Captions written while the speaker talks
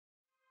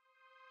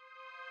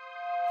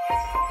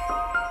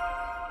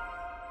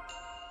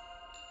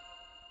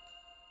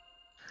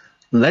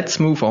Let's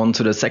move on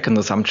to the second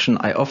assumption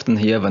I often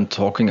hear when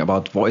talking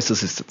about voice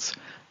assistants.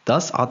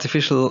 Does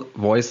artificial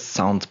voice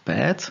sound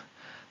bad?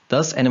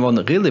 Does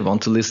anyone really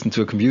want to listen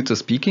to a computer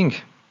speaking?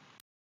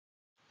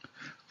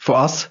 For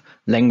us,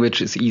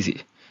 language is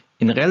easy.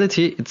 In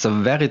reality, it's a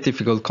very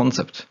difficult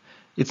concept.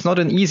 It's not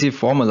an easy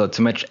formula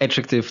to match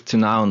adjective to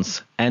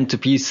nouns and to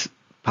piece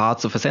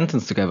parts of a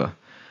sentence together.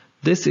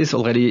 This is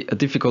already a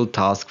difficult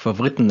task for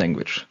written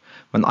language.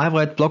 When I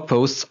write blog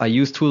posts, I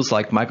use tools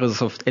like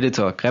Microsoft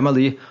Editor,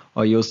 Grammarly,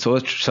 or use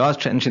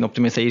search engine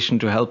optimization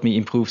to help me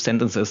improve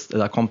sentences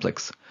that are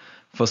complex.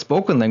 For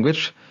spoken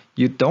language,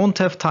 you don't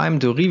have time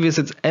to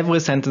revisit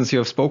every sentence you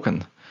have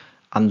spoken.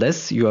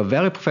 Unless you are a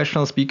very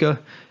professional speaker,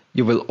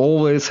 you will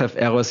always have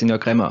errors in your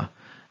grammar.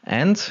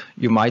 And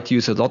you might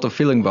use a lot of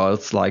filling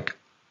words like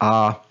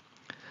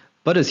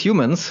but as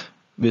humans,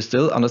 we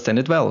still understand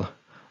it well.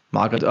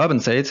 Margaret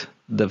Urban said,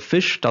 "The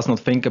fish does not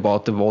think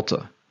about the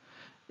water."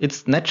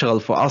 It's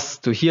natural for us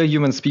to hear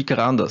humans speak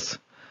around us.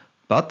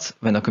 But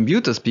when a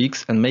computer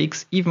speaks and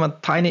makes even a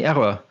tiny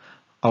error,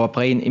 our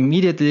brain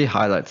immediately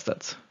highlights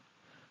that.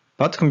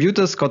 But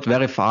computers got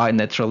very far in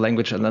natural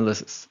language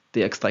analysis.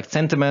 They extract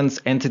sentiments,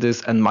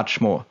 entities, and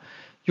much more.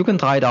 You can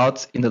try it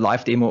out in the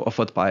live demo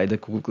offered by the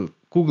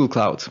Google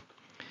Cloud.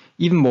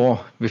 Even more,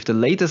 with the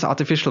latest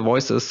artificial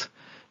voices,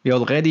 we are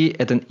already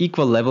at an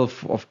equal level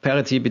of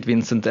parity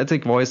between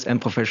synthetic voice and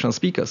professional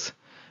speakers,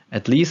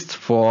 at least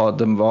for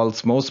the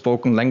world's most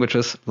spoken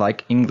languages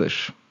like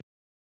English.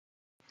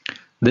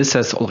 This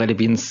has already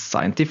been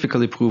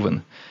scientifically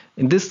proven.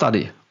 In this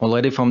study,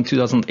 already from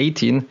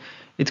 2018,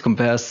 it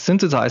compares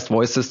synthesized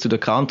voices to the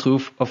ground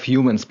truth of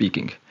human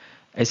speaking.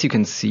 As you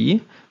can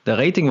see, the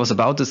rating was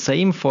about the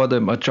same for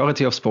the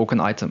majority of spoken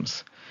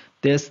items.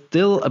 There's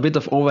still a bit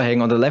of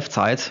overhang on the left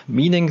side,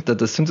 meaning that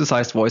the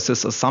synthesized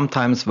voices are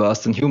sometimes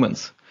worse than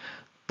humans.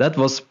 That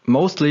was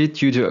mostly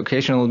due to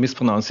occasional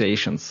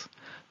mispronunciations.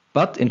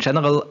 But in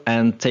general,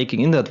 and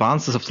taking in the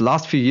advances of the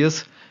last few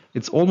years,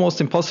 it's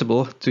almost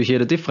impossible to hear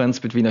the difference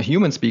between a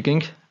human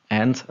speaking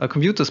and a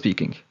computer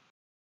speaking.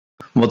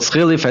 What's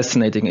really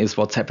fascinating is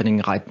what's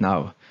happening right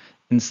now.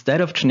 Instead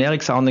of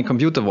generic sounding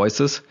computer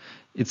voices,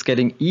 it's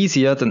getting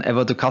easier than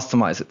ever to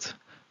customize it.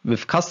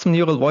 With custom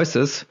neural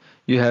voices,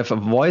 you have a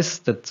voice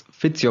that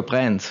fits your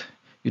brand.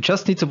 You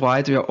just need to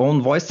provide your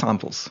own voice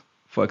samples.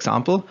 For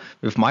example,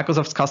 with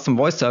Microsoft's custom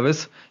voice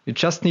service, you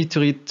just need to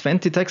read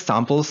 20 text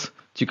samples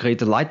to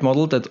create a light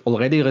model that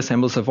already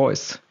resembles a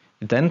voice.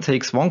 It then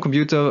takes 1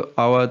 computer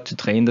hour to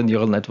train the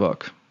neural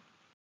network.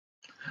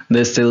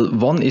 There's still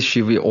one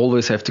issue we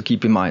always have to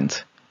keep in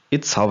mind.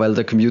 It's how well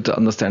the computer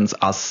understands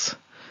us.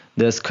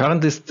 There's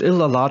currently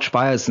still a large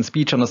bias in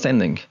speech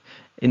understanding.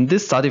 In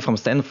this study from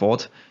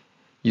Stanford,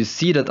 you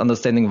see that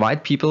understanding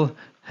white people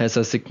has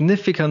a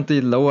significantly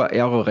lower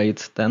error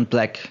rate than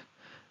black.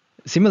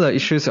 Similar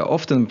issues are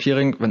often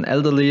appearing when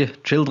elderly,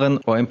 children,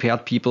 or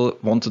impaired people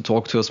want to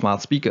talk to a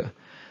smart speaker.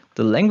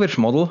 The language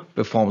model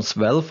performs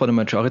well for the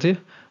majority,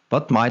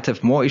 but might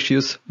have more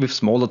issues with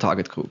smaller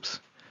target groups.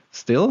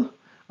 Still,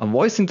 a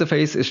voice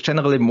interface is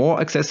generally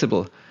more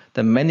accessible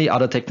than many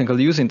other technical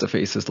user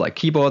interfaces like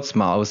keyboards,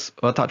 mouse,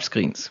 or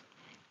touchscreens.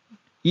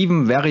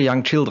 Even very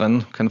young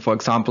children can, for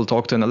example,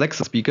 talk to an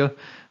Alexa speaker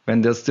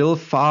when they're still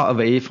far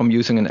away from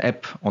using an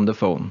app on the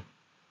phone.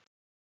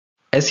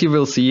 As you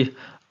will see,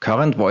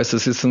 current voice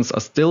assistants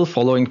are still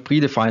following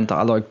predefined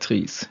dialogue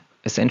trees.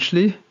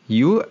 Essentially,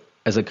 you,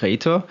 as a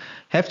creator,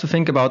 have to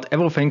think about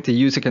everything the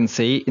user can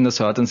say in a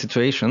certain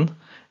situation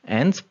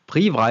and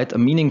pre-write a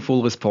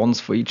meaningful response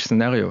for each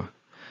scenario.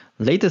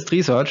 Latest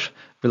research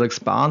will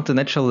expand the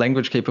natural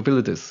language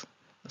capabilities.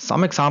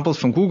 Some examples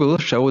from Google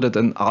show that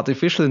an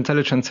artificial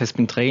intelligence has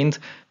been trained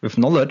with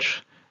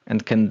knowledge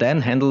and can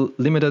then handle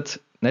limited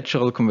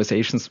natural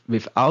conversations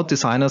without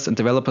designers and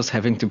developers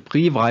having to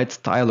pre-write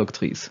dialogue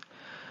trees.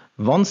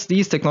 Once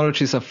these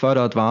technologies are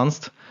further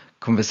advanced,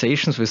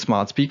 conversations with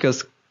smart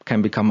speakers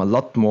can become a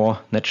lot more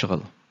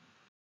natural.